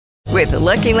With the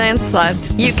Lucky Land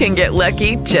Slots, you can get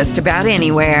lucky just about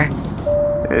anywhere.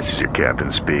 This is your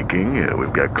captain speaking.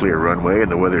 We've got clear runway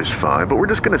and the weather's fine, but we're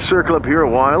just going to circle up here a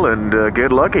while and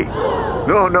get lucky.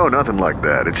 No, nothing like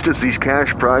that. It's just these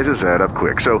cash prizes add up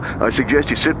quick. So I suggest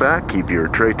you sit back, keep your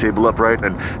tray table upright,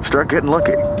 and start getting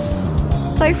lucky.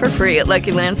 Play for free at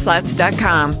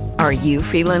LuckyLandSlots.com. Are you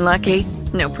feeling lucky?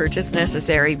 No purchase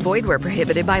necessary. Void where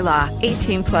prohibited by law.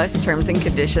 18 plus terms and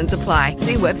conditions apply.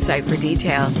 See website for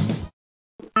details.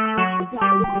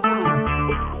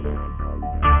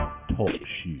 Talk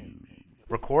shoes.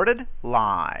 Recorded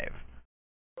live.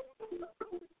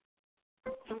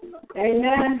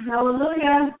 Amen.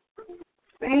 Hallelujah.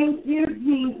 Thank you,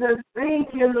 Jesus. Thank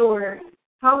you, Lord.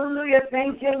 Hallelujah.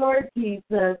 Thank you, Lord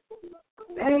Jesus.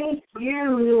 Thank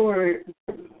you, Lord.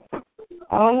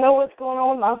 I don't know what's going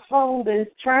on with my phone, but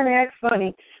it's trying to act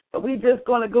funny. But we're just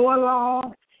going to go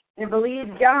along and believe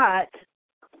God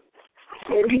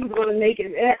that He's going to make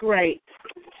it act right.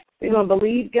 We're going to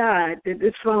believe God that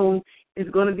this phone is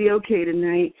going to be okay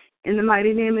tonight. In the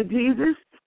mighty name of Jesus,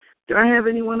 do I have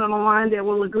anyone on the line that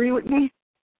will agree with me?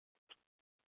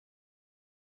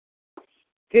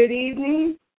 Good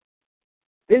evening.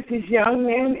 This is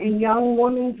Youngmen and Young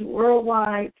Women's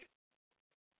Worldwide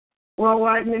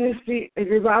Ministry,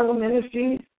 Revival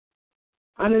Ministries,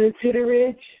 under the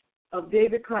tutorage of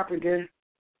David Carpenter.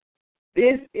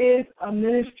 This is a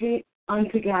ministry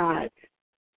unto God.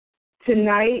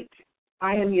 Tonight,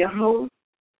 I am your host,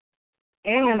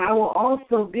 and I will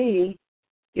also be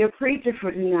your preacher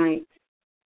for tonight.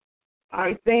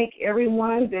 I thank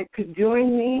everyone that could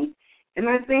join me, and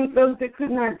I thank those that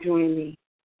could not join me.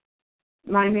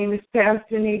 My name is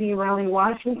Pastor Nadine Riley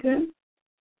Washington,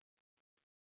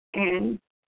 and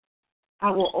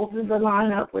I will open the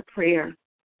line up with prayer.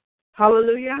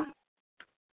 Hallelujah.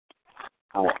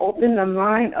 I will open the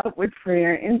line up with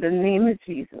prayer in the name of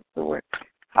Jesus, Lord.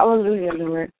 Hallelujah,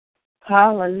 Lord.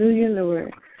 Hallelujah,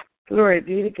 Lord. Glory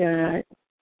be to God.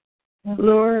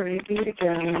 Glory be to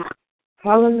God.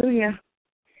 Hallelujah.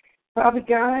 Father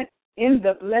God, in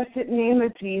the blessed name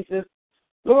of Jesus,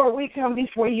 Lord, we come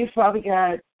before you, Father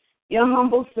God, your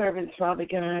humble servants, Father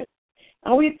God.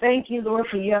 And we thank you, Lord,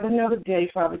 for yet another day,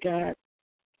 Father God.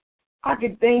 I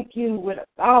could thank you with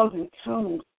 1,000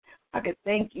 tongues. I could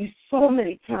thank you so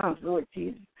many times, Lord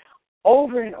Jesus,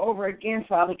 over and over again,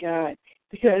 Father God,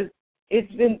 because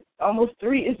it's been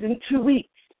 2 weeks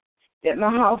that my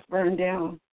house burned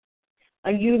down.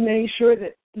 And you made sure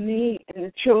that me and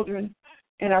the children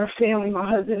and our family, my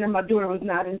husband and my daughter, was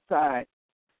not inside.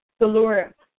 So,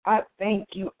 Lord, I thank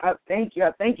you. I thank you.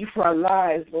 I thank you for our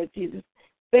lives, Lord Jesus.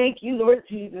 Thank you, Lord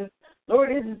Jesus.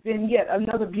 Lord, it has been yet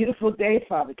another beautiful day,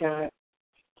 Father God.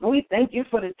 And we thank you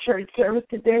for the church service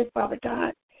today, Father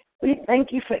God. We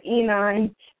thank you for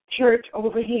E9 Church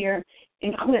over here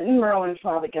in Clinton, Maryland,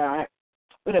 Father God,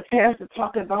 with a pastor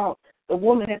talking about the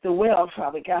woman at the well,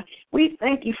 Father God. We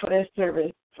thank you for that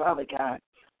service, Father God.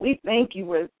 We thank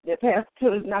you that Pastor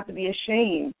told us not to be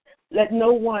ashamed. Let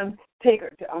no one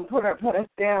put us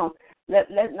down. Let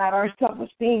not our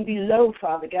self-esteem be low,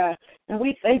 Father God. And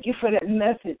we thank you for that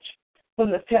message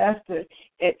from the pastor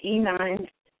at E9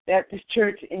 Baptist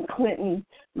Church in Clinton,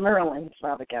 Maryland,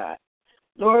 Father God.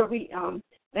 Lord, we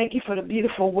thank you for the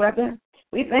beautiful weather.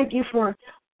 We thank you for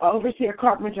Overseer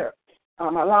Carpenter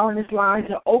allowing this line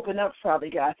to open up, Father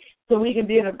God, so we can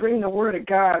be able to bring the word of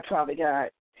God, Father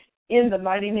God. In the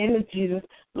mighty name of Jesus,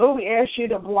 Lord, we ask you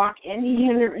to block any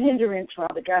hindrance,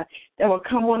 Father God, that will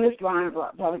come on this line,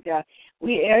 Father God.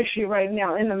 We ask you right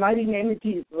now, in the mighty name of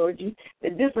Jesus, Lord,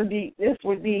 that this would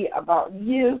be about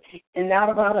you and not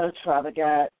about us, Father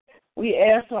God. We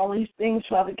ask all these things,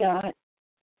 Father God,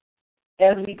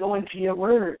 as we go into your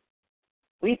word.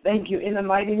 We thank you. In the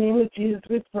mighty name of Jesus,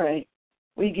 we pray.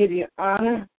 We give you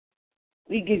honor.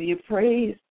 We give you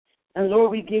praise. And,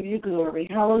 Lord, we give you glory.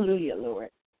 Hallelujah, Lord.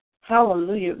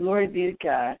 Hallelujah. Glory be to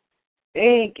God.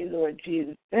 Thank you, Lord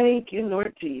Jesus. Thank you,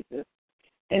 Lord Jesus.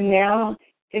 And now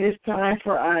it is time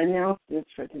for our announcements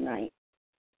for tonight.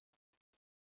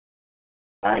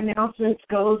 Our announcements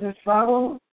goes as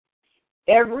follows.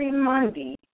 Every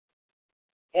Monday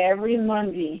at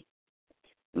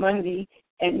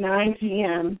 9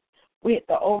 p.m.,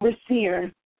 the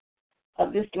overseer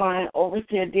of this line,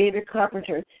 Overseer David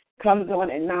Carpenter, comes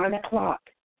on at 9 o'clock.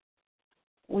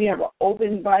 We have an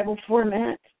open Bible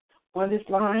format on this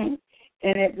line,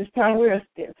 and at this time we're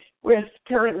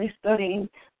currently studying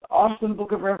the awesome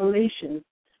book of Revelation.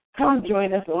 Come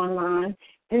join us online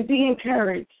and be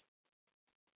encouraged.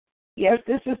 Yes,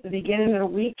 this is the beginning of the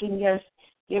week, and yes,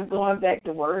 you're going back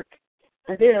to work.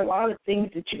 And there are a lot of things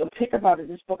that you can pick up out of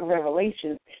this book of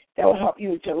Revelation that will help you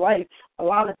with your life. A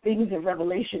lot of things in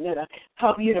Revelation that will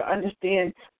help you to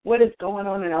understand what is going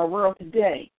on in our world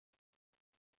today.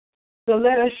 So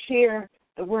let us share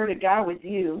the Word of God with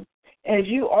you, as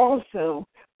you also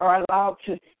are allowed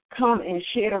to come and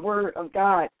share the Word of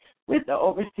God with the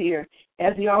overseer.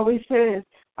 As he always says,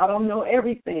 I don't know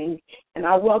everything, and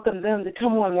I welcome them to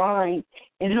come online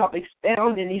and help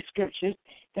expound in these scriptures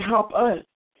to help us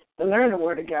to learn the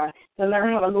Word of God, to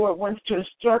learn how the Lord wants to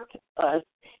instruct us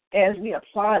as we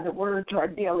apply the Word to our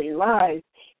daily lives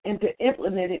and to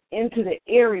implement it into the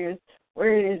areas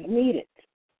where it is needed.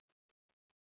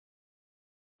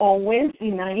 On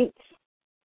Wednesday nights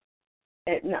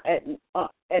at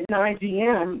 9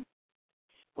 p.m.,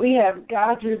 we have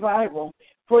God's Revival.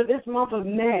 For this month of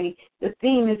May, the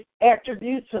theme is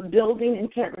Attributes of Building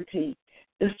Integrity.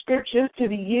 The scriptures to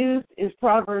be used is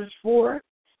Proverbs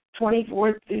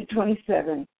 4:24 through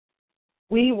 27.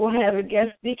 We will have a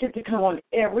guest speaker to come on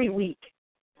every week.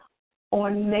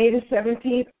 On May the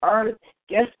 17th, our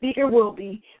guest speaker will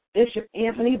be Bishop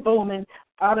Anthony Bowman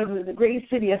out of the great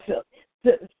city of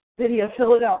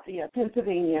Philadelphia,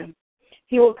 Pennsylvania.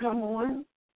 He will come on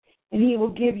and he will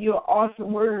give you an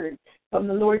awesome word from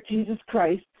the Lord Jesus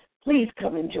Christ. Please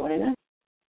come and join us.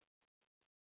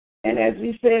 And as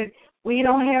we said, we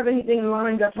don't have anything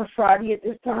lined up for Friday at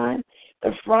this time.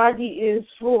 The Friday is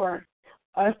for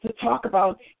us to talk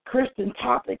about Christian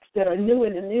topics that are new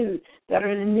in the news, that are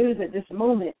in the news at this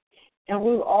moment. And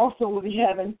we also will be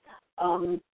having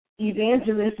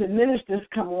evangelists and ministers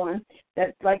come on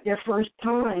that's like their first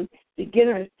time,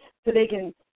 beginners, so they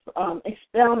can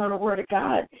expound on the Word of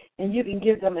God, and you can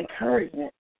give them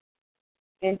encouragement.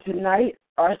 And tonight,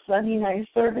 our Sunday night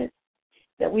service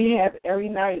that we have every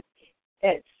night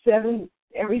at 7,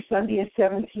 every Sunday at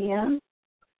 7 p.m.,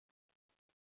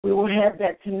 we will have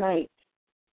that tonight.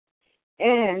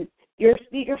 And your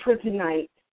speaker for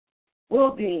tonight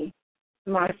will be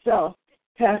myself,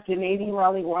 Pastor Nadine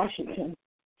Raleigh Washington.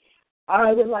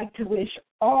 I would like to wish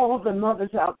all the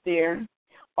mothers out there,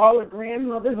 all the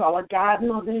grandmothers, all the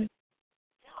godmothers,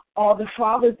 all the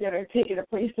fathers that are taking the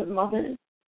place of mothers,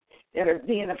 that are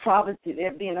being a father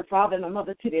and a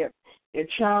mother to their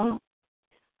child,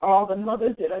 all the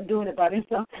mothers that are doing it by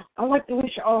themselves. I'd like to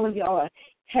wish all of y'all a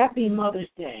happy Mother's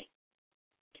Day,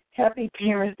 happy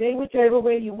Parents' Day, whichever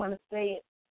way you want to say it.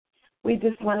 We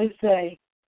just want to say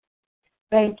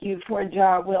thank you for a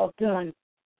job well done.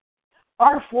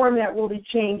 Our format will be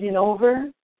changing over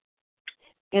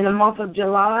in the month of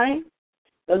July.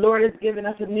 The Lord has given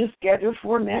us a new schedule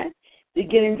format.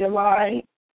 Beginning July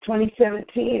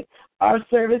 2017, our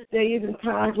service days and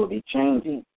times will be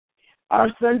changing. Our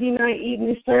Sunday night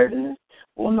evening services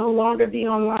will no longer be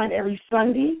online every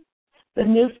Sunday. The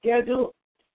new schedule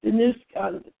days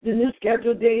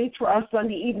for our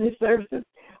Sunday evening services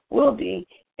will be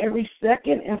every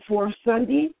second and fourth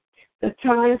Sunday. The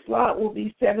time slot will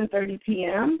be 7:30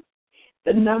 p.m.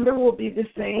 The number will be the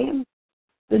same.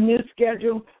 The new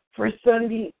schedule for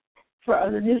Sundays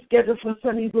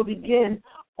will begin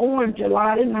on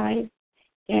July the 9th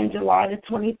and July the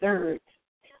 23rd.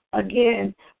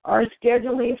 Again, our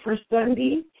scheduling for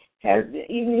Sunday the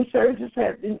evening services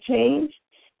has been changed.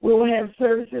 We will have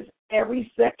services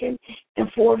every second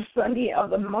and fourth Sunday of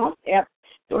the month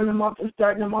starting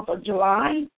the month of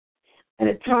July. And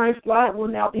the time slot will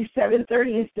now be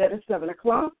 7:30 instead of 7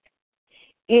 o'clock.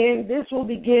 And this will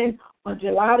begin on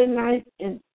July the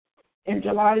 9th and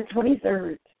July the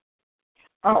 23rd.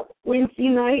 Our Wednesday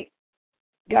night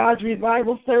God's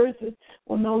Revival services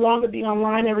will no longer be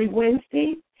online every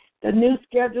Wednesday. The new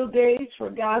scheduled days for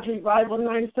God's Revival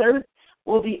night service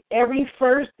will be every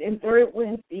first and third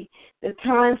Wednesday. The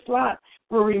time slot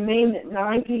will remain at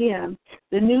 9 p.m.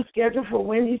 The new schedule for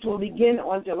Wednesdays will begin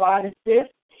on July the 5th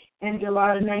and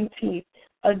July the 19th.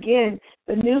 Again,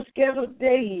 the new scheduled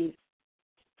days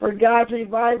for God's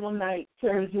Revival night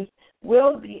services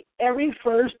will be every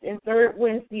first and third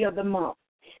Wednesday of the month.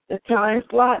 The time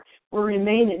slot will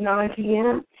remain at 9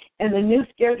 p.m., and the new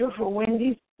schedule for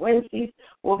Wednesdays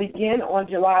will begin on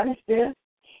July the 5th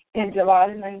and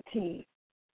July the 19th.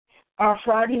 Our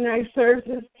Friday night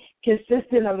services,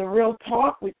 consisting of the Real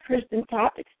Talk with Christian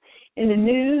topics in the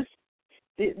news,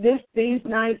 these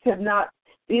nights have not.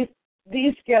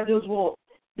 These schedules will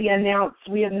be announced.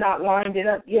 We have not lined it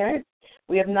up yet.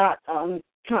 We have not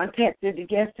contacted the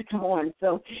guests to come on.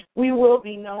 So we will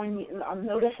be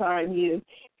notifying you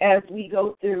as we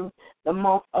go through the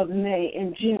month of May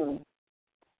and June.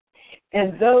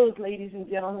 And those, ladies and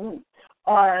gentlemen,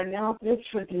 are our announcements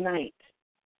for tonight.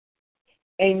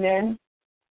 Amen.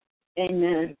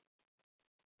 Amen.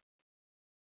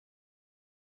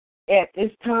 at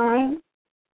this time,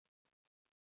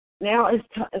 now it's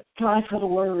time for the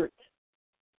word.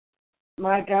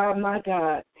 My God,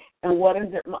 and what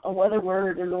a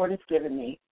word the Lord has given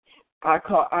me. I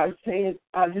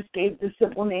just gave the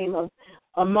simple name of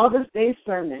a Mother's Day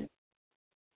sermon.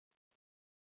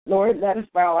 Lord, let us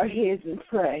bow our heads and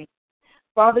pray.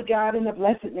 Father God, in the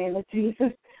blessed name of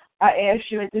Jesus, I ask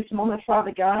you at this moment,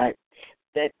 Father God,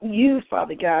 that you,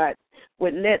 Father God,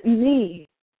 would let me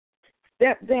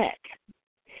step back.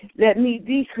 Let me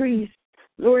decrease,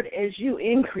 Lord, as you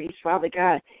increase, Father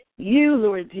God. You,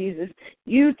 Lord Jesus,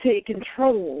 you take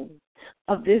control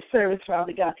of this service,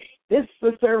 Father God. This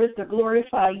is a service to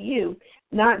glorify you,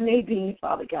 not Nadine,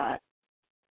 Father God.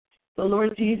 So,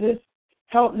 Lord Jesus,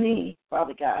 help me,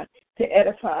 Father God, to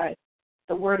edify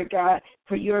the word of God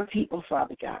for your people,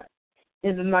 Father God.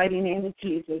 In the mighty name of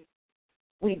Jesus,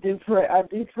 we do pray. I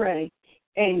do pray.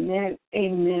 Amen,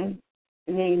 amen,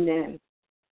 and amen.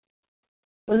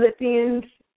 Philippians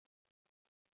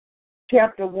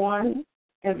chapter 1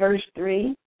 and verse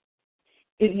 3.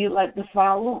 If you'd like to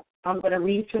follow, I'm going to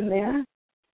read from there.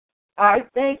 I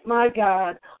thank my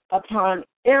God upon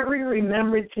every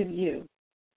remembrance of you.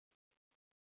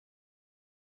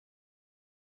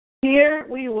 Here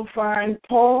we will find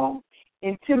Paul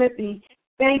and Timothy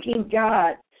thanking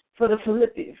God for the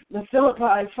Philippi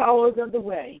followers of the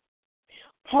way.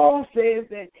 Paul says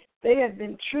that they have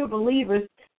been true believers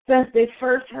since they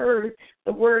first heard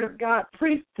the word of God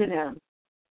preached to them.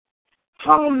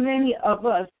 How many of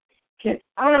us can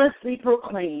honestly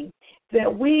proclaim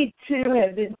that we too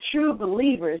have been true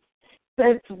believers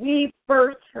since we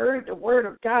first heard the word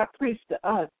of God preached to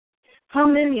us? How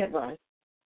many of us?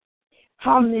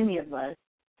 How many of us?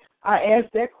 I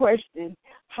asked that question,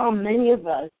 how many of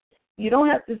us? You don't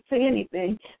have to say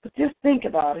anything, but just think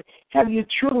about it. Have you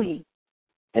truly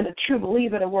been a true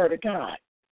believer in the word of God?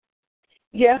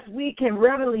 Yes, we can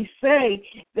readily say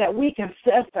that we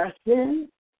confess our sins.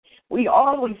 We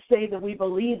always say that we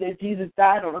believe that Jesus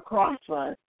died on the cross for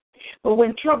us. But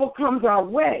when trouble comes our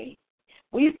way,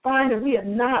 we find that we have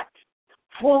not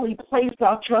fully placed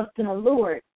our trust in the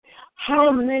Lord.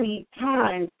 How many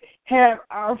times have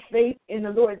our faith in the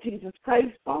Lord Jesus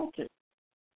Christ faltered?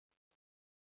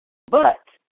 But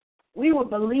we will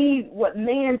believe what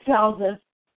man tells us,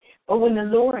 but when the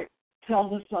Lord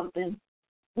tells us something,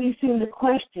 we seem to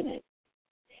question it.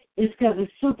 It's because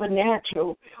it's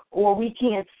supernatural or we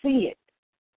can't see it.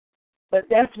 But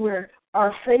that's where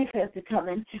our faith has to come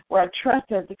in, where our trust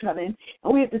has to come in,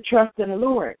 and we have to trust in the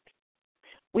Lord.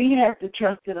 We have to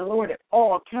trust in the Lord at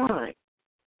all times.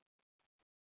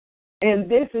 And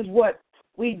this is what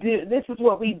we do. This is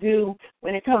what we do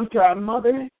when it comes to our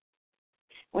mother.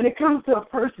 When it comes to a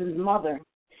person's mother,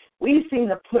 we seem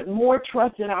to put more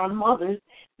trust in our mothers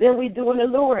than we do in the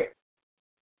Lord.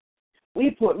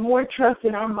 We put more trust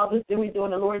in our mothers than we do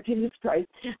in the Lord Jesus Christ.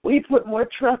 We put more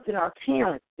trust in our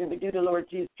parents than we do the Lord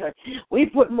Jesus Christ. We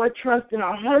put more trust in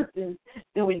our husbands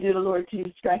than we do the Lord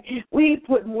Jesus Christ. We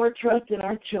put more trust in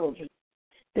our children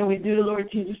than we do the Lord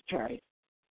Jesus Christ.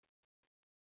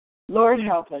 Lord,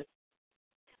 help us.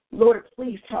 Lord,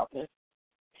 please help us.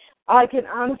 I can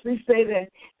honestly say that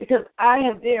because I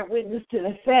have bear witness to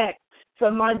the fact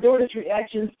from my daughter's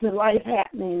reactions to life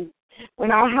happening. When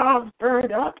our house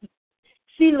burned up,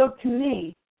 she looked to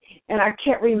me, and I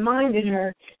kept reminding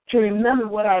her to remember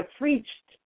what I preached,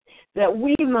 that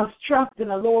we must trust in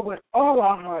the Lord with all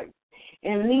our heart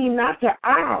and lean not to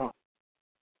our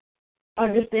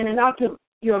understanding, not to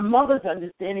your mother's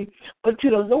understanding, but to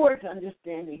the Lord's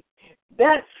understanding.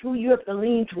 That's who you have to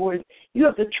lean towards. You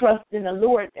have to trust in the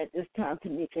Lord at this time,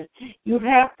 Tamika. You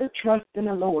have to trust in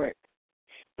the Lord.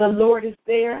 The Lord is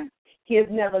there. He has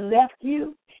never left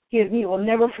you. He will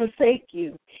never forsake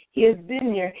you. He has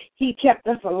been there. He kept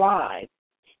us alive.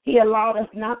 He allowed us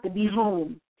not to be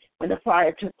home when the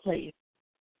fire took place.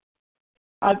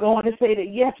 I go on to say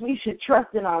that, yes, we should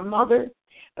trust in our mother,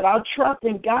 but our trust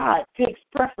in God takes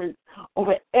preference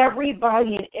over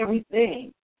everybody and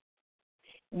everything.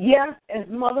 Yes, as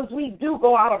mothers, we do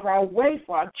go out of our way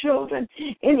for our children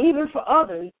and even for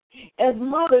others. As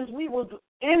mothers, we will do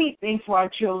anything for our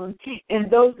children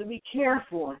and those that we care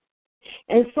for.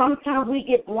 And sometimes we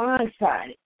get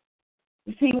blindsided.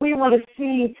 You see, we want to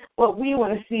see what we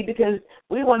want to see because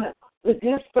we want to, this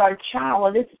is our child,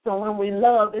 or this is the one we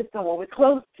love, this is the one we're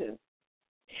close to.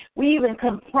 We even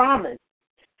compromise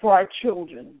for our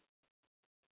children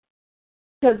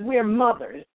because we're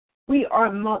mothers. We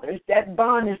are mothers. That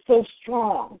bond is so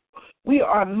strong. We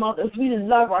are mothers. We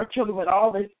love our children with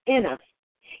all that's in us.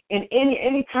 And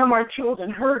any time our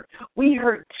children hurt, we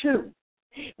hurt too.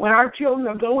 When our children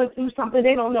are going through something,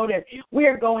 they don't know that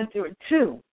we're going through it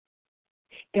too.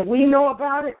 If we know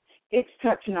about it, it's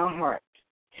touching our hearts.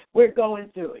 We're going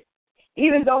through it.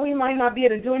 Even though we might not be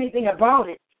able to do anything about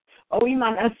it, or we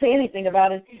might not say anything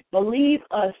about it, believe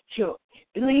us, children.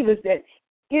 Believe us that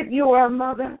if you are a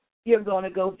mother, you're going to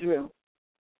go through.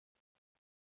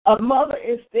 A mother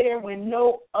is there when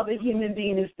no other human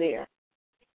being is there.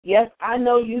 Yes, I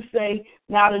know you say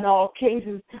not in all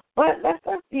cases, but let's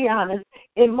be honest,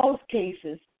 in most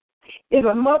cases, if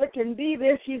a mother can be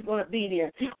there, she's going to be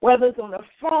there. Whether it's on the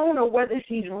phone or whether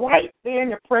she's right there in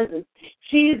the presence,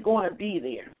 she's going to be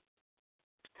there.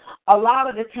 A lot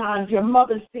of the times, your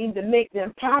mothers seem to make the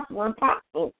impossible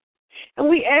impossible. And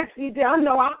we actually did. I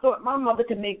know I thought my mother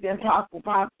could make the impossible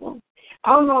possible.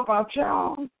 I don't know about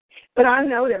y'all, but I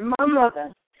know that my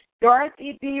mother,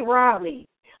 Dorothy B. Riley,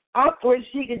 I thought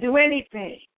she could do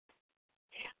anything.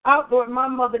 I thought my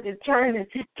mother could turn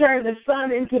the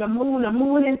sun into the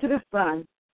moon into the sun.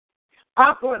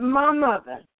 I thought my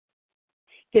mother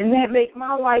can make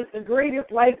my life the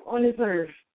greatest life on this earth.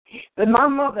 But my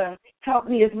mother helped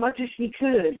me as much as she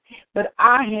could, but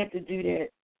I had to do that.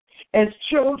 As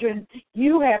children,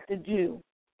 you have to do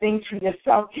things for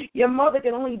yourself. Your mother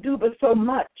can only do but so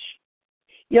much.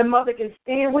 Your mother can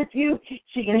stand with you.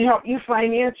 She can help you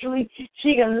financially.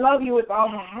 She can love you with all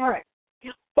her heart.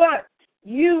 But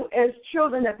you as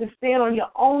children have to stand on your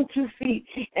own 2 feet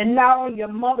and not on your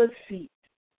mother's feet.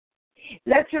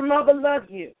 Let your mother love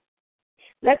you.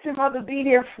 Let your mother be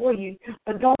there for you,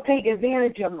 but don't take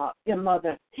advantage of your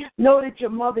mother. Know that your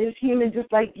mother is human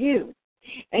just like you,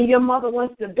 and your mother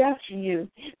wants the best for you,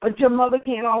 but your mother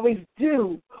can't always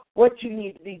do what you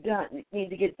need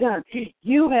to get done.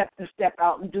 You have to step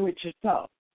out and do it yourself.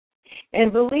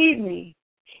 And believe me,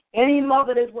 any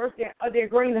mother that's worth their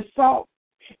grain of salt,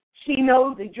 she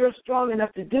knows that you're strong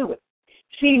enough to do it.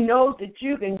 She knows that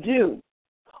you can do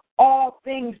all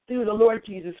things through the Lord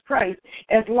Jesus Christ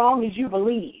as long as you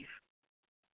believe.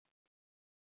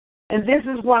 And this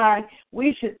is why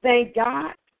we should thank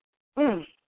God.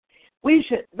 We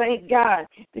should thank God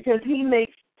because He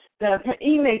makes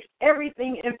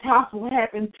everything impossible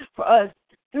happen for us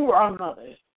through our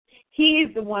mothers. He's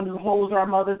the one who holds our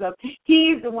mothers up.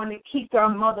 He's the one that keeps our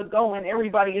mother going.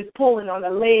 Everybody is pulling on the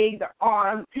leg, the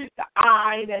arm, the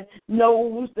eye, the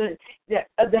nose, the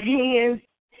hands.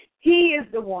 He is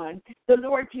the one, the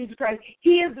Lord Jesus Christ.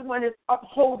 He is the one that's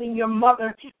upholding your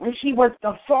mother when she wants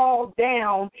to fall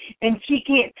down and she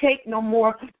can't take no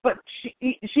more, but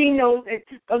she knows that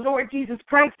the Lord Jesus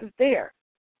Christ is there.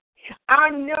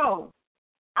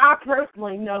 I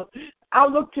personally know, I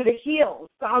look to the hills,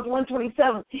 Psalms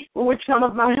 127, from which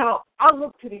cometh my help. I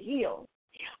look to the hills.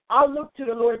 I look to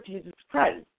the Lord Jesus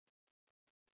Christ.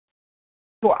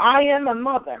 For I am a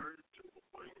mother.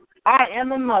 I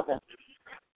am a mother.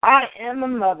 I am a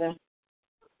mother.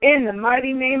 In the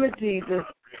mighty name of Jesus.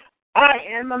 I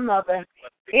am a mother.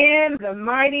 In the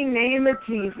mighty name of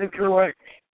Jesus, Lord.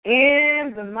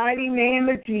 In the mighty name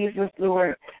of Jesus,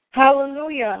 Lord.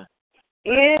 Hallelujah.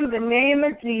 In the name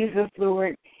of Jesus,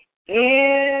 Lord.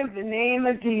 In the name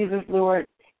of Jesus, Lord.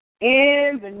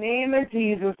 In the name of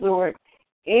Jesus, Lord.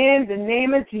 In the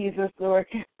name of Jesus, Lord.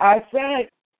 I said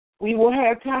we will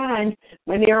have times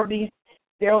when there will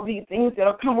be things that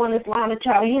will come on this line and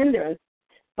try to hinder us.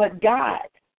 But God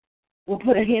will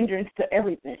put a hindrance to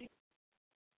everything.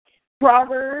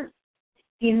 Proverbs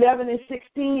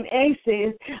 11:16a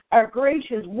says, a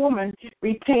gracious woman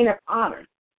retaineth honor.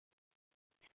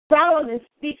 Solomon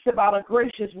speaks about a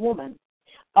gracious woman,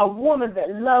 a woman that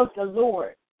loves the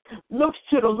Lord, looks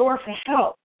to the Lord for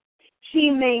help. She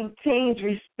maintains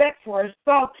respect for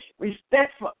herself,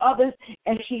 respect for others,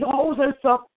 and she holds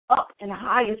herself up in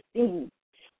high esteem.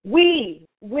 We,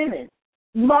 women,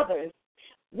 mothers,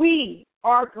 we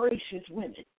are gracious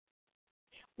women.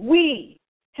 We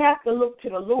have to look to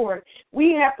the Lord.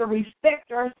 We have to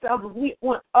respect ourselves if we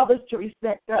want others to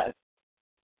respect us.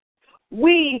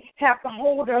 We have to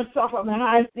hold ourselves up in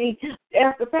high esteem.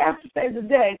 As the pastor said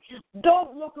today,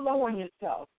 don't look low on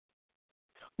yourself.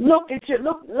 Look at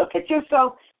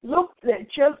yourself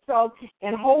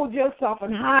and hold yourself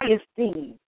in high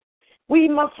esteem. We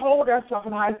must hold ourselves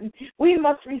in high esteem. We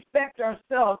must respect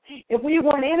ourselves. If we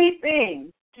want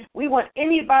anything, we want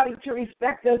anybody to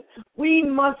respect us, we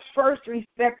must first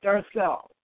respect ourselves.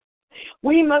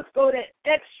 We must go that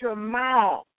extra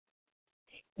mile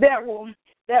that will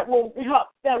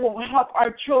help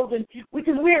our children,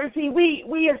 because we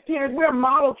as parents, we're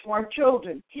models for our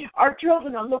children. Our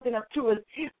children are looking up to us.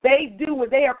 They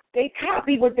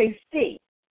copy what they see.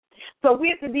 So we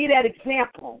have to be that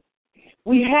example.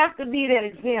 We have to be that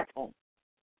example.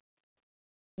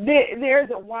 This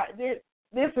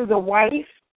is a wife,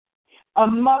 a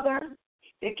mother.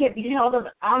 that can be held in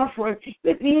honor for.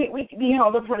 We can be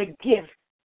held up for the gift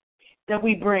that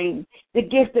we bring, the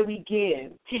gift that we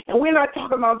give. And we're not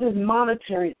talking about just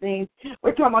monetary things.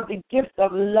 We're talking about the gift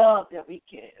of love that we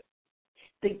give.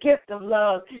 The gift of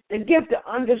love, the gift of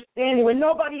understanding. When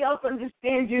nobody else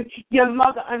understands you, your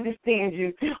mother understands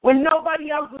you. When nobody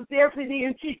else is there for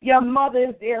you, your mother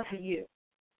is there for you.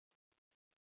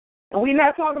 And we're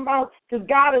not talking about, because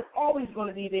God is always going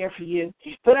to be there for you.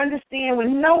 But understand,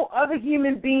 when no other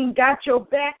human being got your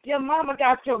back, your mama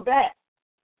got your back.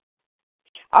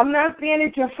 I'm not saying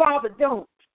that your father don't.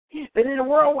 But in the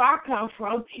world where I come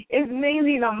from, it's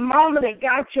mainly the mama that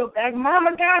got your back.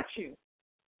 Mama got you.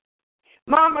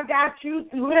 Mama got you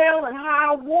through hell and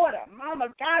high water.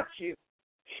 Mama got you.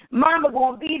 Mama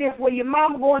going to be there for you.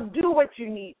 Mama going to do what you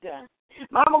need done.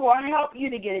 Mama going to help you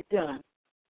to get it done.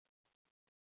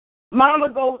 Mama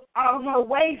goes out of her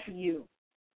way for you.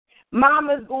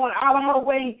 Mama's going out of her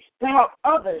way to help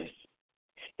others.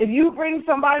 If you bring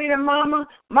somebody to mama,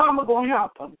 mama going to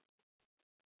help them.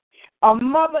 A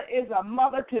mother is a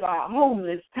mother to the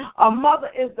homeless. A mother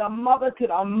is the mother to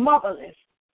the motherless.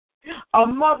 A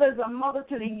mother is a mother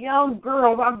to the young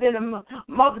girls. I've been a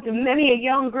mother to many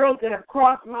young girls that have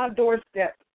crossed my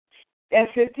doorstep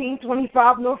at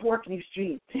 1525 North Working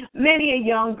Street. Many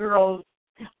young girls.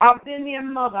 I've been their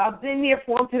mother. I've been there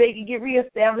for them so they can get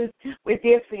reestablished with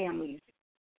their families.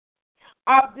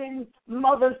 I've been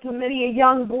mothers to many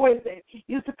young boys that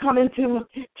used to come into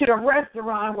the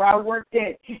restaurant where I worked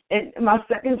at my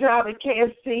second job at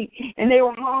KFC, and they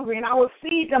were hungry, and I would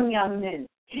feed them young men.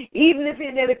 Even if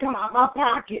it didn't come out of my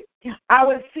pocket, I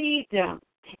would feed them.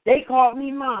 They called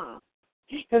me mom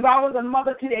because I was a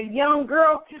mother to that young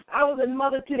girl. I was a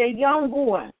mother to that young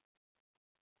boy.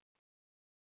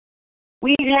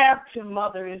 We have to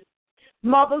mothers.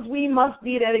 Mothers, we must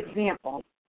be that example.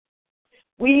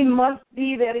 We must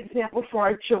be that example for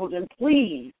our children,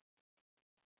 please.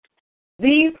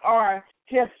 These are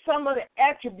just some of the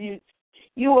attributes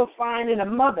you will find in a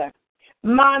mother.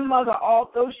 My mother,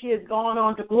 although she has gone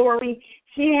on to glory,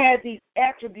 she had these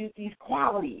attributes, these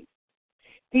qualities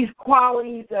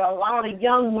that a lot of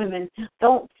young women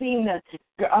don't seem to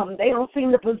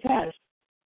possess.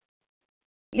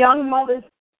 Young mothers,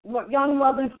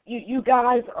 you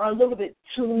guys are a little bit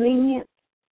too lenient.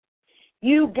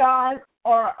 You guys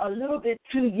are a little bit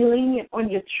too lenient on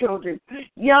your children.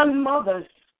 Young mothers,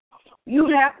 you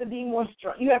have to be more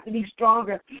strong. You have to be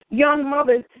stronger. Young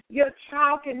mothers, your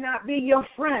child cannot be your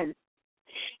friend.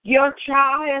 Your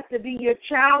child has to be your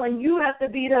child, and you have to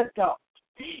be the adult.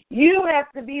 You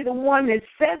have to be the one that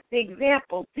sets the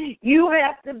example. You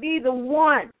have to be the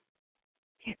one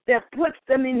that puts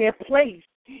them in their place.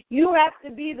 You have to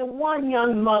be the one,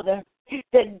 young mother,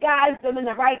 that guides them in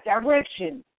the right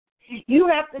direction. You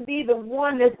have to be the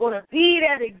one that's going to be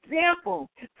that example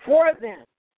for them.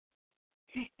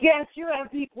 Yes, you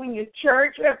have people in your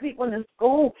church, you have people in the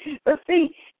school, but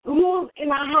see, who's in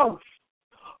a house?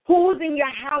 Who's in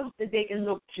your house that they can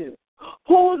look to?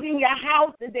 Who's in your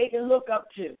house that they can look up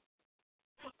to?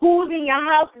 Who's in your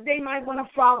house that they might want to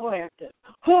follow after?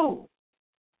 Who?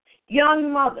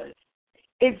 Young mothers,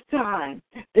 it's time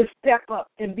to step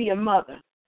up and be a mother.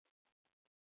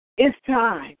 It's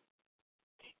time.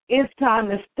 It's time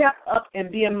to step up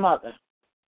and be a mother.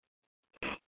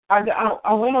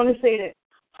 I went on to say that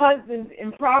husbands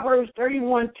in Proverbs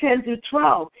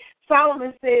 31:10-12,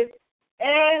 Solomon says,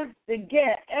 as the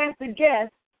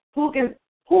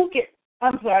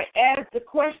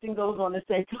question goes on to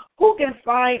say, who can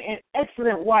find an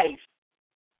excellent wife?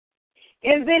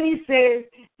 And then he says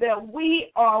that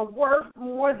we are worth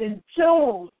more than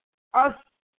jewels. Us,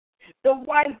 the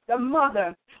wife, the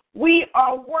mother, we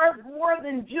are worth more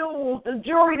than jewels, the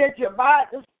jewelry that you buy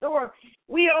at the store.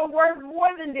 We are worth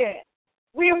more than that.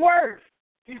 We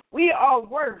are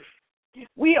worth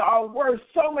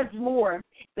so much more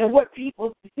than what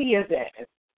people see us as.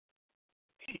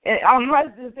 And our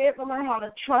husbands, they have to learn how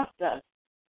to trust us.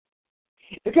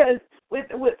 Because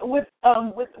with us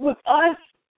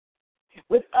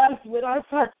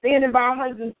standing by our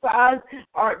husband's side,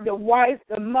 or the wife,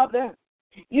 the mother,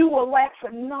 you will lack for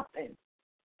nothing.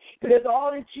 Because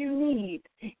all that you need,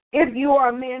 if you are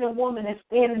a man and woman that's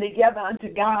standing together unto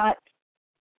God,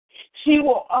 she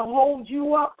will hold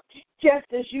you up just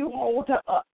as you hold her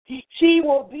up. She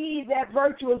will be that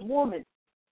virtuous woman,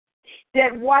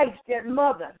 that wife, that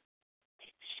mother.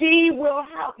 She will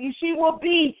help you. She will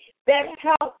be that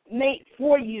helpmate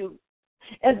for you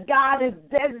as God has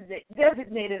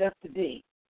designated us to be.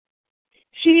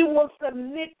 She will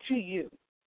submit to you.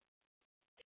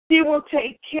 She will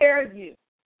take care of you.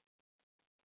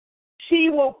 She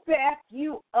will back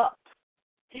you up.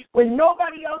 When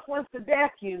nobody else wants to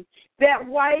back you, that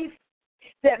wife,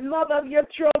 that mother of your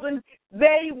children,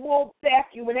 they will back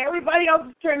you. When everybody else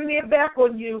is turning their back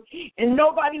on you and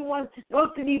nobody wants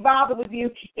to be bothered with you,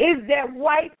 is that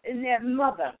wife and that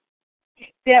mother.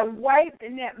 That wife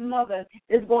and that mother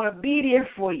is going to be there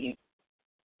for you.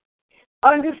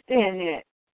 Understand that.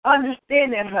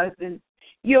 Understand that, husband.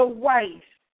 Your wife,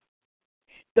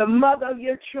 the mother of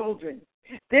your children.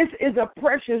 This is a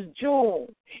precious jewel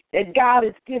that God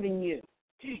has given you.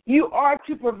 You are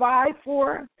to provide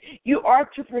for her. You are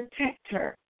to protect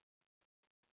her.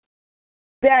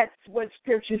 That's what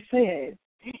Scripture says.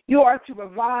 You are to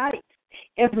provide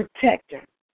and protect her.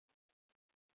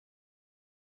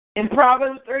 In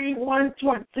Proverbs 31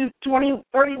 and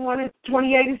 28,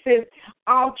 it says,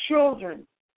 our children,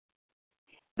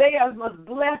 they must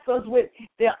bless us with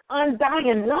their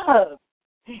undying love.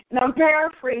 And I'm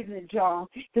paraphrasing it, y'all,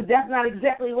 because that's not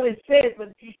exactly what it says,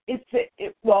 but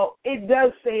it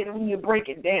does say it when you break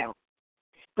it down.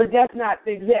 But that's not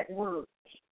the exact word.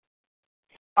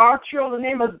 Our children,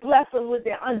 they must bless us with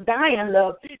their undying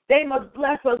love. They must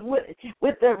bless us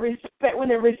with a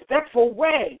respectful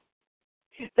way.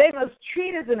 They must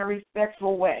treat us in a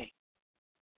respectful way.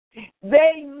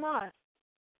 They must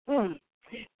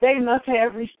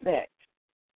have respect.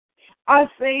 I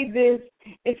say this,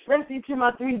 especially to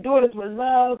my 3 daughters, with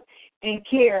love and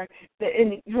care,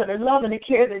 for the love and the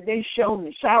care that they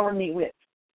shower me with.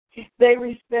 They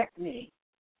respect me.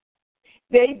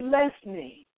 They bless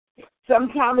me.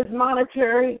 Sometimes it's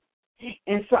monetary,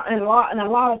 and a lot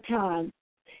of times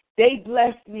they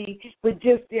bless me with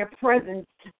just their presence,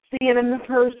 seeing them in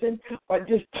person, or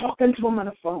just talking to them on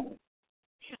the phone.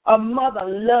 A mother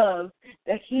loves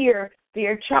to hear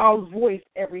their child's voice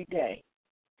every day.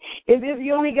 If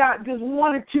you only got just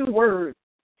 1 or 2 words,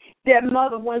 that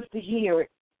mother wants to hear it.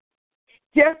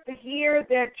 Just to hear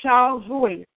that child's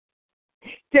voice.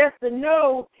 Just to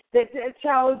know that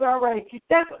child is all right.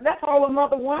 That's all a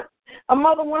mother wants. A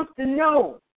mother wants to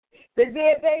know that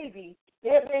their baby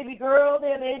girl,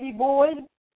 their baby boy,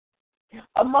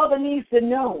 a mother needs to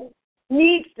know.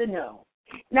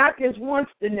 Not just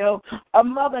wants to know. A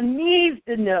mother needs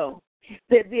to know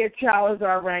that their child is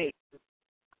all right.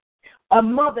 A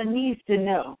mother needs to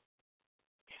know.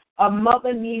 A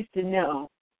mother needs to know.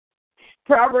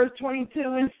 Proverbs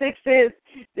 22:6 says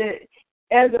that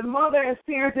as a mother, as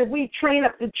parents, if we train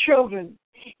up the children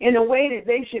in the way that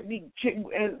they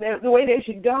the way they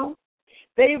should go,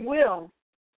 they will.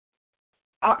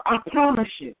 I promise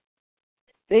you,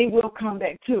 they will come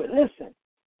back to it. Listen,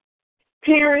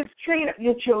 parents, train up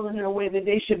your children in a way that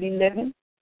they should be living.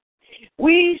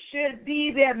 We should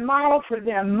be that model for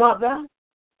them, mother,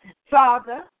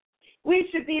 father. We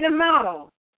should be the model.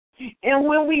 And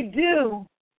when we do,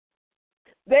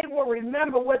 they will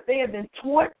remember what they have been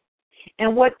taught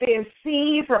and what they have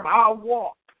seen from our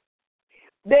walk.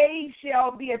 They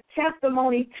shall be a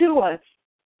testimony to us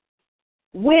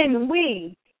when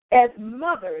we, as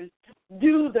mothers,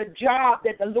 do the job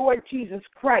that the Lord Jesus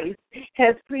Christ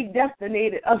has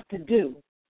predestinated us to do.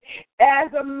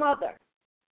 As a mother,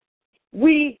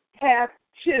 we have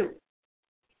to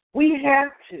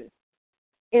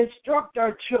instruct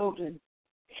our children.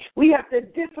 We have to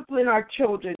discipline our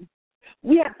children.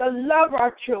 We have to love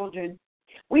our children.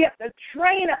 We have to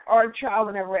train our child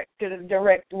in a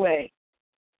direct way.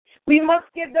 We must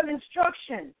give them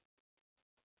instruction.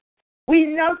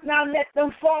 We must not let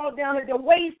them fall down at the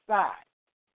wayside.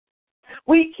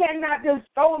 We cannot just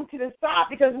throw them to the side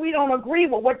because we don't agree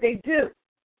with what they do.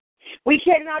 We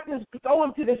cannot just throw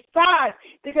them to the side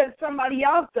because somebody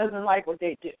else doesn't like what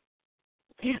they do.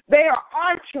 They are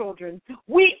our children.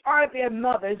 We are their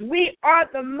mothers. We are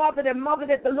the mother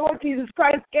that the Lord Jesus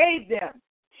Christ gave them.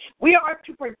 We are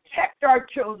to protect our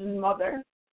children, mother.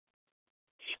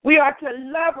 We are to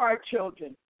love our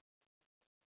children.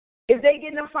 If they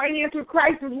get in a financial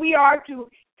crisis, we are to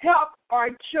help our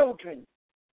children.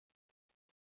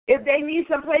 If they need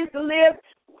some place to live,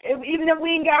 even if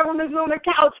we ain't got room to live on the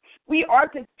couch, we are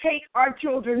to take our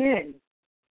children in.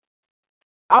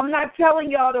 I'm not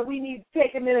telling y'all that we need to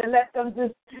take them in and let them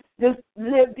just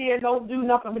live there and don't do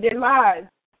nothing with their lives.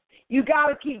 You got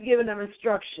to keep giving them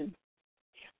instruction.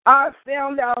 I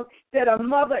found out that a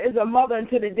mother is a mother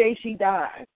until the day she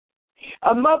dies.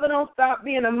 A mother don't stop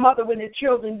being a mother when the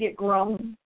children get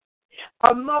grown.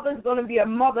 A mother's going to be a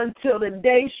mother until the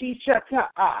day she shuts her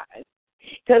eyes.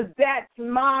 Because that's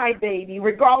my baby.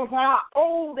 Regardless of how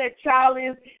old that child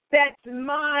is, that's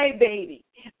my baby.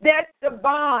 That's the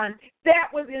bond. That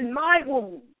was in my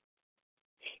womb.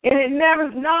 And it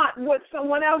matters not what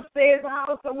someone else says or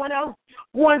how someone else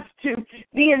wants to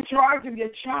be in charge of your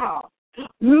child.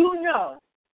 You know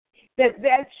that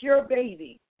that's your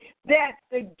baby. That's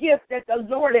the gift that the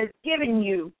Lord has given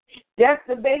you. That's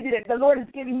the baby that the Lord has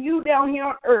given you down here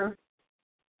on earth.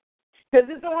 Because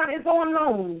it's on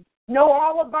loan. Know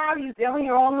all about you down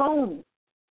here on loan.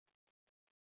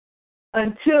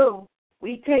 Until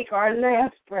we take our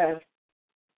last breath,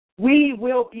 we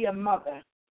will be a mother.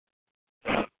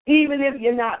 Even if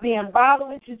you're not being bothered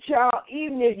with your child,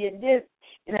 even if you did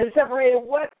and are separated,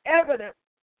 whatever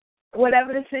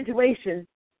the situation,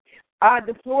 I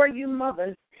deplore you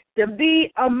mothers to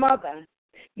be a mother.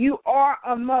 You are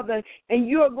a mother, and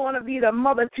you're going to be the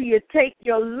mother till you take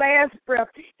your last breath.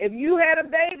 If you had a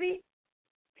baby,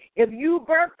 if you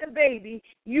birthed a baby,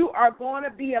 you are going to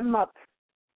be a mother.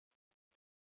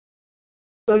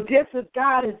 So just as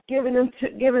God has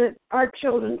given our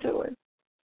children to us,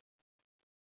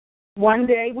 one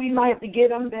day we might have to get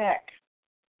them back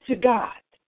to God,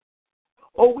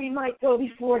 or we might go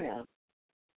before them.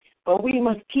 But we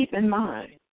must keep in mind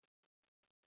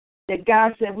that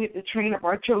God said we have to train up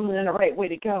our children in the right way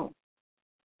to go,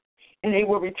 and they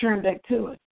will return back to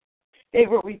us. They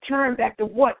will return back to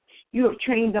what you have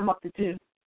trained them up to do.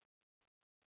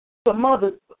 But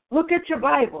mothers, look at your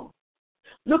Bible.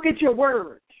 Look at your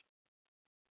word,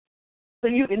 so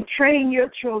you can train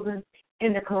your children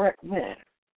in the correct manner.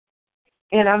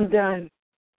 And I'm done.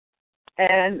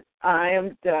 And I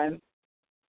am done.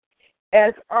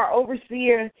 As our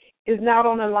overseer is not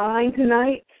on the line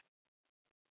tonight,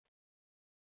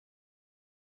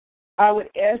 I would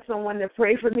ask someone to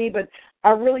pray for me, but I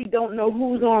really don't know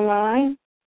who's online.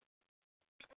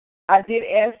 I did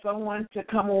ask someone to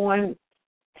come on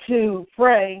to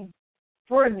pray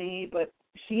for me, but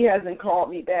she hasn't called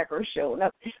me back or shown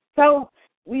up. So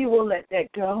we will let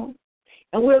that go,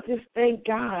 and we'll just thank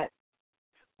God.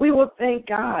 We will thank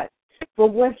God for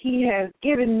what he has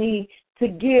given me to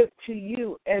give to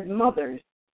you as mothers,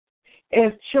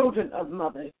 as children of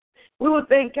mothers. We will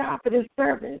thank God for this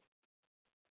service.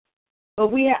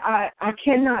 But I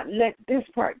cannot let this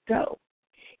part go.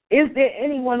 Is there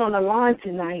anyone on the line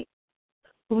tonight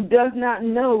who does not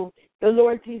know the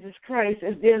Lord Jesus Christ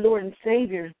as their Lord and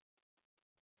Savior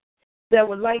that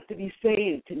would like to be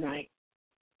saved tonight?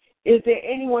 Is there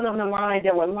anyone on the line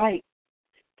that would like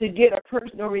to get a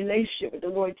personal relationship with the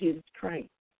Lord Jesus Christ?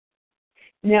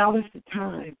 Now is the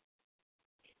time.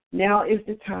 Now is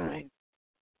the time.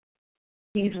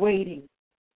 He's waiting.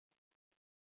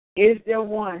 Is there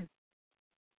one?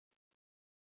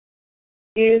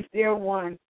 Is there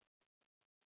one?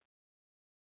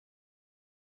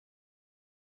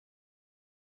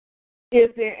 Is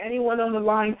there anyone on the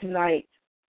line tonight?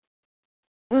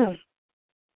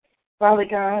 Father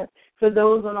God, for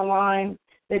those on the line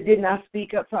that did not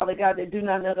speak up, Father God, that do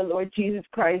not know the Lord Jesus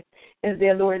Christ as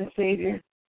their Lord and Savior,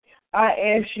 I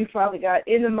ask you, Father God,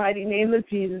 in the mighty name of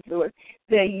Jesus, Lord,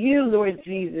 that you, Lord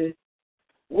Jesus,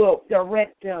 will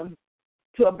direct them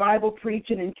to a Bible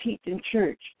preaching and teaching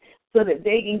church so that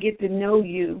they can get to know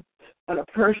you on a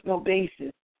personal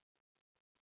basis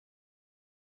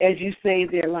as you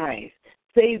save their lives,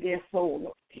 save their soul,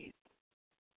 Lord Jesus.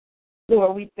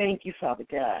 Lord, we thank you, Father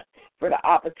God, for the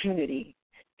opportunity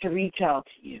to reach out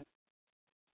to you.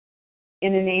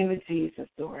 In the name of Jesus,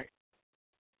 Lord.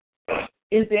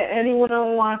 Is there anyone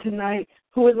on the line tonight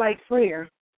who would like prayer?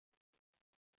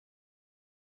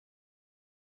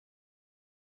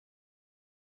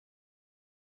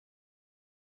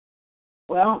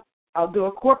 Well, I'll do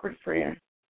a corporate prayer.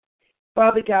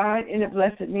 Father God, in the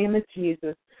blessed name of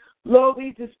Jesus, Lord,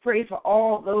 we just pray for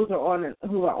all those who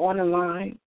are on the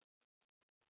line,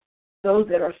 those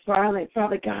that are silent,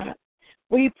 Father God.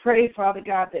 We pray, Father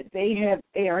God, that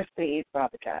they are saved,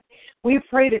 Father God. We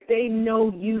pray that they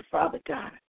know you, Father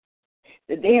God,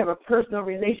 that they have a personal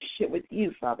relationship with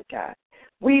you, Father God.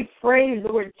 We pray,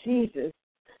 Lord Jesus,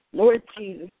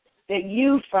 that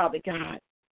you, Father God,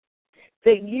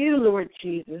 that you, Lord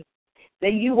Jesus,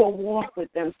 that you will walk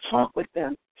with them, talk with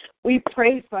them. We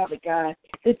pray, Father God,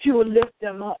 that you will lift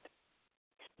them up.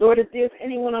 Lord, if there's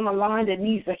anyone on the line that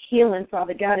needs a healing,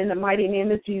 Father God, in the mighty name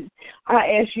of Jesus,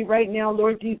 I ask you right now,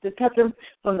 Lord Jesus, to touch them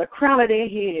from the crown of their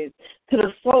heads to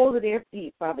the soles of their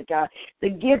feet, Father God,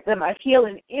 to give them a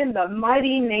healing in the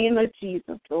mighty name of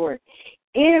Jesus, Lord.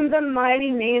 In the mighty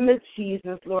name of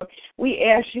Jesus, Lord, we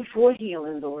ask you for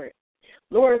healing, Lord.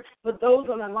 Lord, for those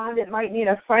on the line that might need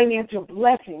a financial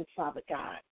blessing, Father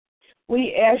God,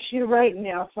 we ask you right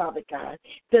now, Father God,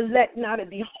 to let not it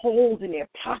be holes in their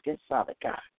pockets, Father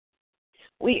God.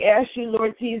 We ask you,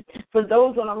 Lord Jesus, for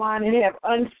those on the line that have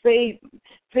unsaved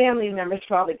family members,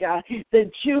 Father God,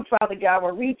 that you, Father God,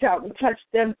 will reach out and touch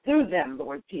them through them,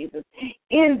 Lord Jesus,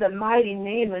 in the mighty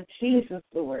name of Jesus,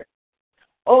 Lord.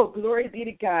 Oh, glory be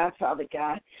to God, Father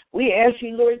God. We ask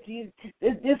you, Lord Jesus,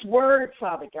 this word,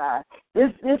 Father God,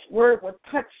 this word will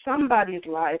touch somebody's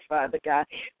life, Father God.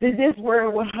 This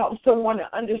word will help someone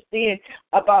to understand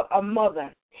about a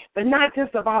mother, but not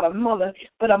just about a mother,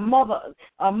 but a mother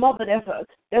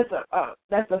that's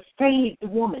a saved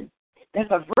woman,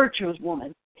 that's a virtuous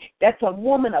woman, that's a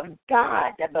woman of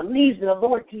God that believes in the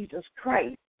Lord Jesus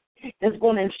Christ, that's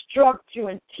going to instruct you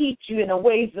and teach you in the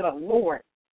ways of the Lord.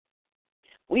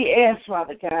 We ask,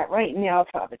 Father God, right now,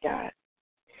 Father God,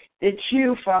 that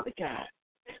you, Father God,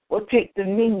 will take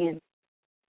dominion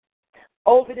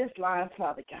over this line,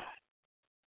 Father God.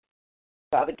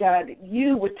 Father God, that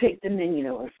you would take dominion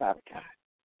over it, Father God.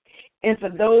 And for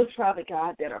those, Father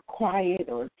God, that are quiet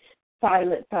or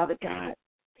silent, Father God,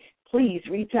 please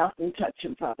reach out and touch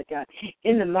them, Father God.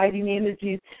 In the mighty name of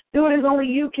Jesus, do it as only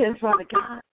you can, Father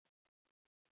God.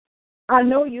 I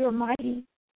know you're mighty.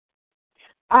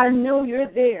 I know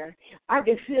you're there. I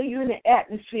can feel you in the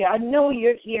atmosphere. I know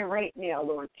you're here right now,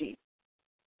 Lord Jesus.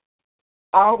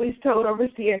 I always told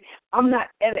Overseer, I'm not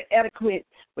adequate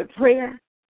with prayer,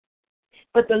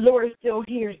 but the Lord still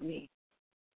hears me.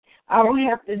 I don't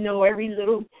have to know every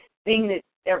little thing that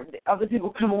other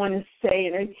people come on and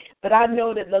say, but I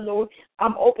know that the Lord,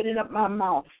 I'm opening up my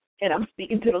mouth, and I'm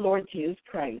speaking to the Lord Jesus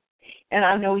Christ, and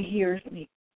I know He hears me.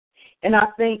 And I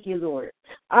thank you, Lord.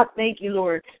 I thank you,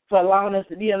 Lord, for allowing us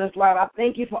to be on this line. I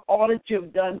thank you for all that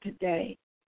you've done today,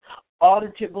 all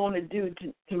that you're going to do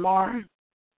tomorrow.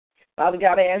 Father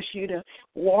God, I ask you to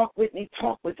walk with me,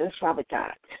 talk with us, Father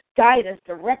God. Guide us,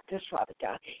 direct us, Father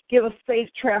God. Give us safe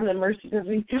traveling mercies as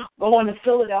we go on to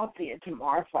Philadelphia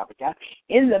tomorrow, Father God.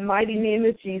 In the mighty name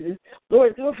of Jesus,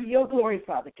 Lord, do it for your glory,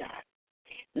 Father God.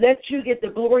 Let you get the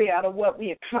glory out of what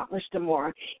we accomplish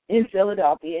tomorrow in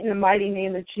Philadelphia, in the mighty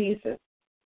name of Jesus.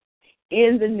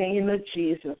 In the name of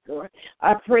Jesus, Lord.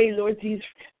 I pray, Lord Jesus,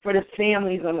 for the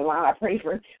families on the line. I pray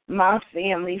for my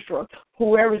family, for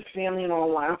whoever's family on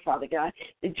the line, Father God,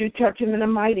 that you touch them in a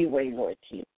mighty way, Lord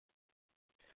Jesus.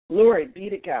 Glory be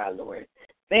to God, Lord.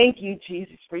 Thank you,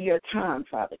 Jesus, for your time,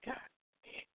 Father God.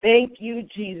 Thank you,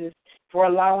 Jesus, for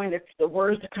allowing the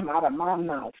words to come out of my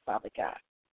mouth, Father God.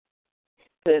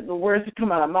 The words to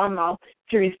come out of my mouth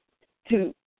to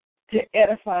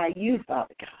edify you,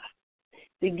 Father God,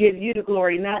 to give you the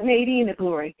glory, not Nadine the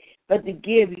glory, but to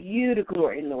give you the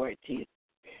glory, Lord Jesus.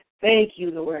 Thank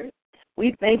you, Lord.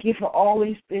 We thank you for all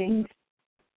these things.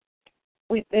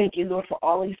 We thank you, Lord, for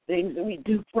all these things, and we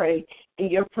do pray in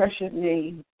your precious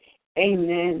name.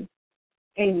 Amen,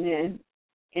 amen,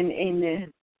 and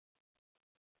amen.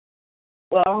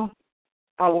 Well,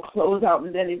 I will close out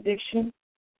in benediction.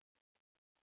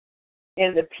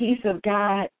 And the peace of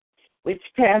God, which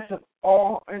passeth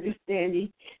all understanding,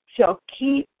 shall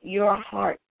keep your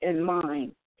heart and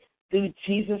mind through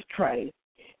Jesus Christ.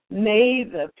 May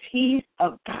the peace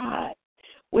of God,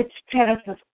 which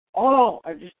passeth all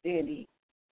understanding,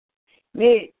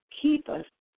 may it keep us,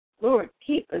 Lord,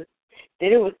 keep us,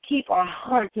 that it would keep our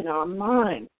hearts and our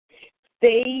minds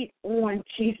stayed on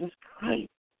Jesus Christ.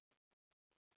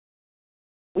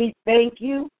 We thank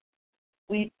you.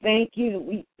 We thank you.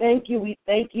 We thank you. We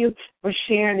thank you for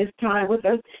sharing this time with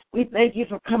us. We thank you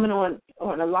for coming on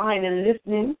the line and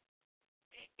listening.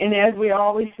 And as we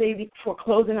always say before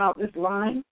closing out this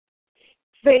line,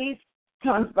 faith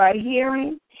comes by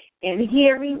hearing, and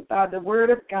hearing by the word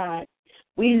of God.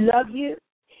 We love you,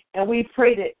 and we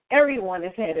pray that everyone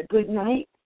has had a good night.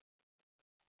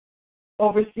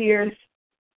 Overseer's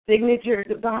signature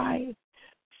goodbye.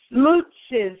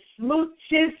 Smooches,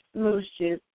 smooches,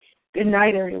 smooches. Good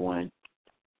night, everyone.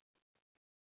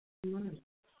 Good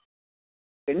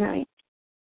night.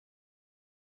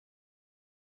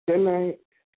 Good night.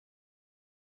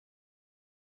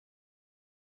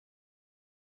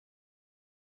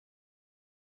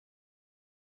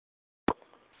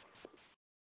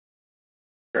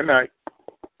 Good night.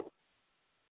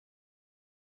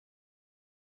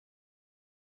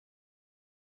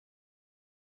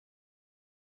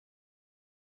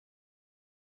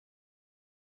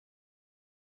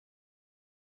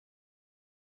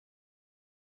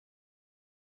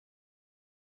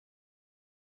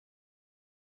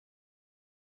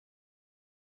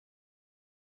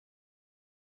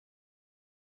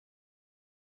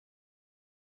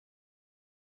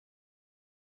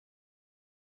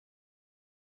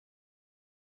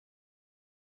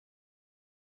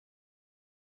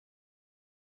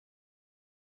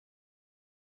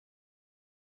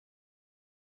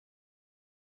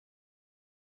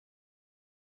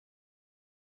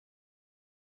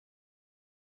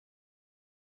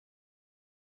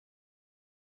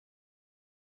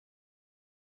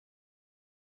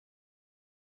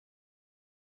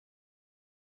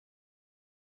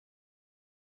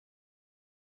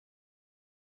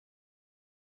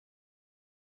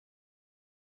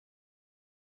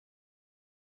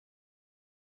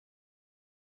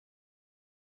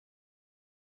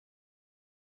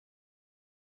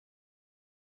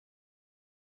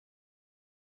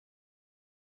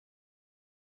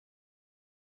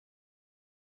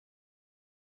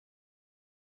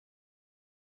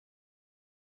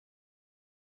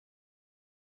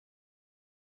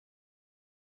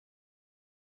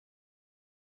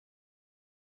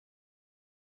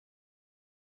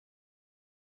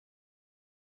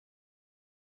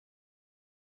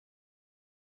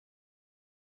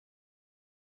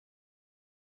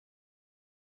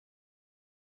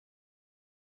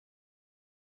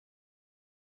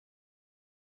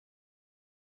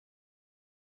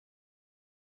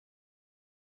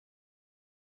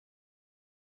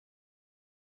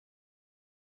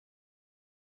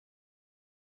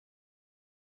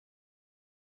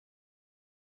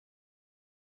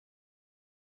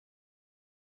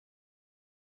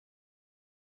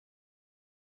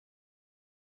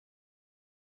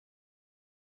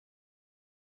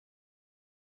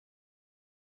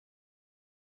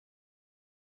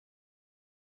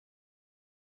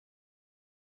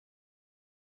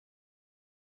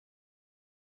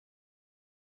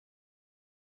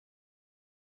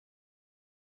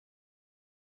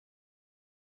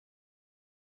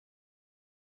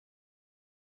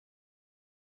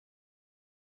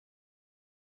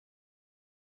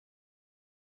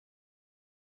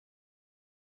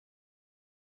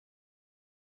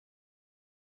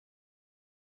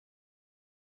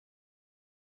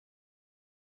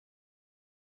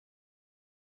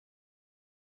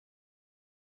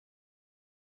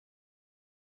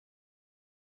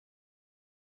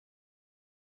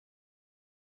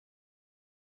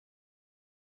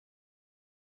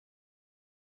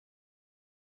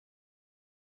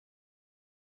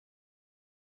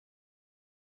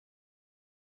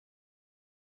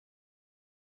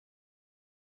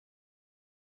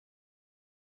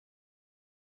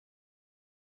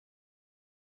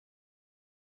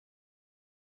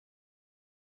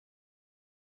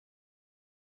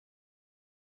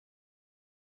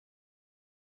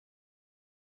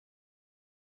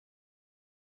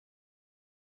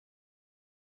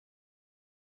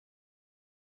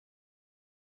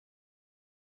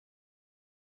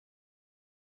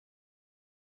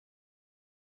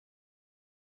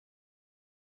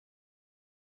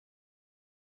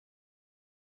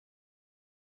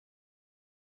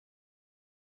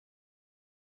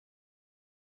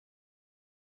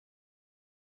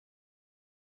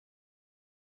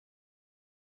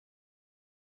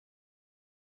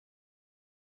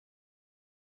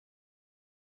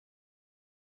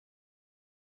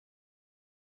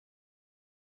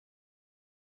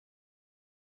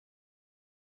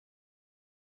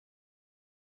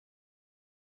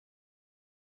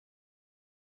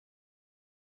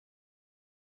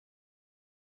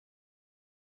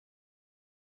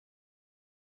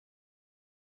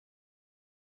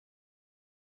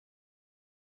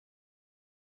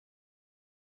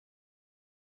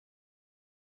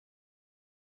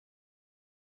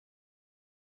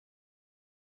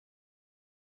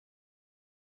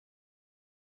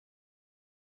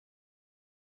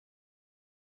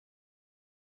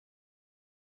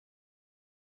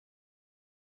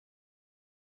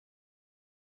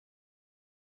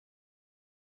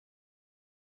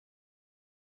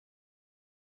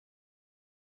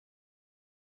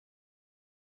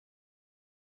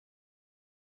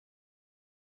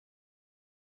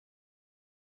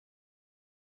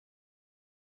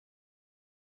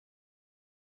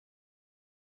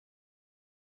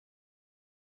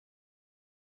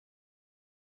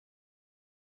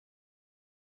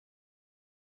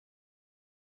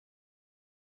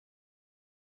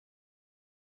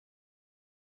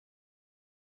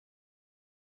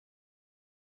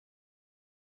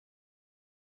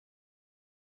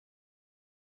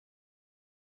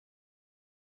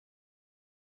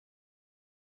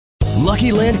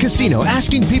 Lucky Land Casino,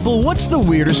 asking people, what's the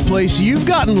weirdest place you've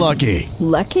gotten lucky?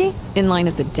 Lucky? In line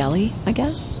at the deli, I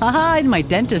guess? Aha, in my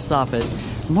dentist's office.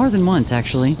 More than once,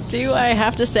 actually. Do I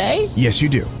have to say? Yes, you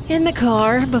do. In the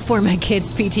car before my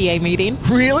kids' PTA meeting.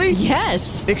 Really?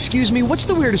 Yes. Excuse me, what's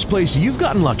the weirdest place you've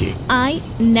gotten lucky? I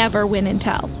never win and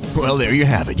tell. Well, there you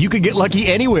have it. You can get lucky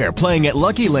anywhere, playing at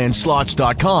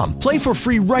LuckyLandSlots.com. Play for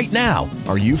free right now.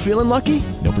 Are you feeling lucky?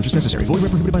 No purchase necessary. Void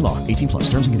where prohibited by law. 18+.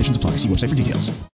 Terms and conditions apply. See website for details.